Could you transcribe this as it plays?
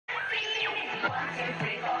You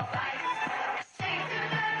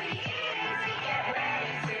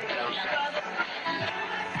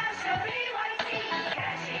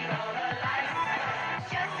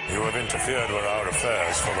have interfered with our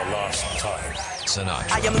affairs for the last time.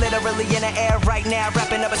 Sinatra. I am literally in the air right now,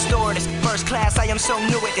 wrapping up a stewardess. First class, I am so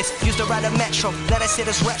new at this. Used to ride a metro, let us hit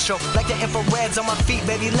us retro. Like the infrareds on my feet,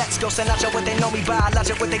 baby, let's go. Sinatra, what they know me by,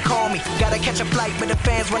 logic, what they call me. Gotta catch a flight, but the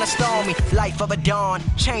fans wanna stall me. Life of a dawn,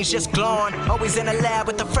 change just glowing. Always in the lab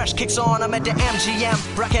with the fresh kicks on. I'm at the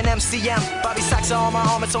MGM, rockin' MCM. Bobby Sacks on my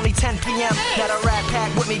arm, it's only 10 p.m. Now the Rat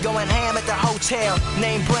Pack with me going ham at the hotel.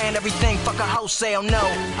 Name brand, everything, fuck a wholesale, no.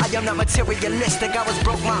 I am not materialistic, I was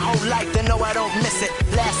broke my whole life, then no, I don't miss it.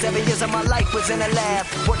 Last 7 years of my life was in the lab,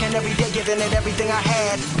 working every day, giving it everything I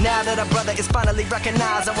had. Now that a brother is finally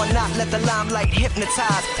recognized, I will not let the limelight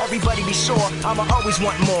hypnotize. Everybody be sure, I'ma always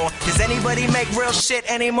want more. Does anybody make real shit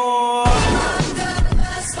anymore?